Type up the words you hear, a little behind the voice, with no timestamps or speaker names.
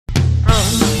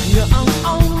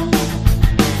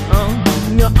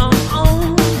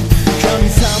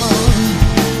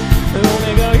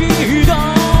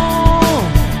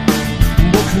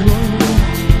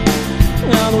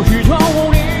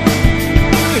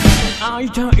会い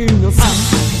たいのさ。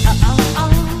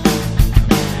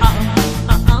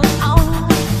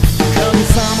神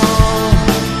様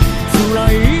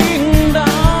辛いんだ、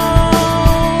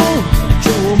今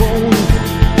日も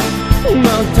な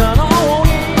ったのに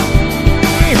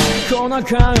来な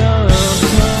かった。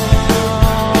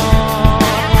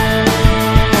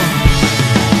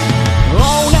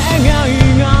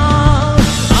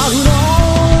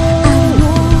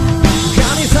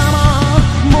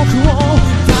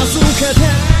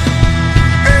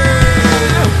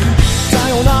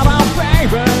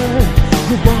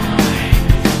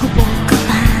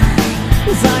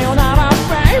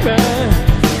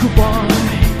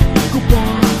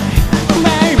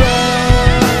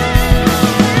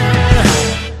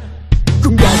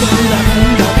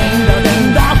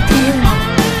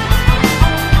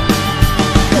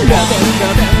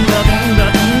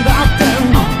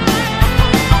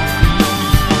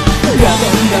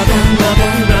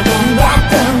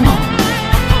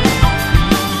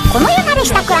この世慣れ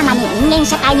した鞍馬に人間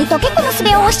社会に溶け込む術を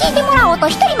教えてもらおうと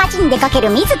一人街に出かける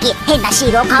水木。変なシ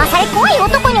ールを買わされ怖い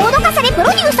男に脅かされプロ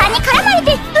デューサーに絡まれ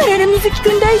て、あらら水木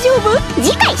くん大丈夫？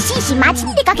次回紳士街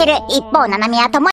に出かける。一方七海は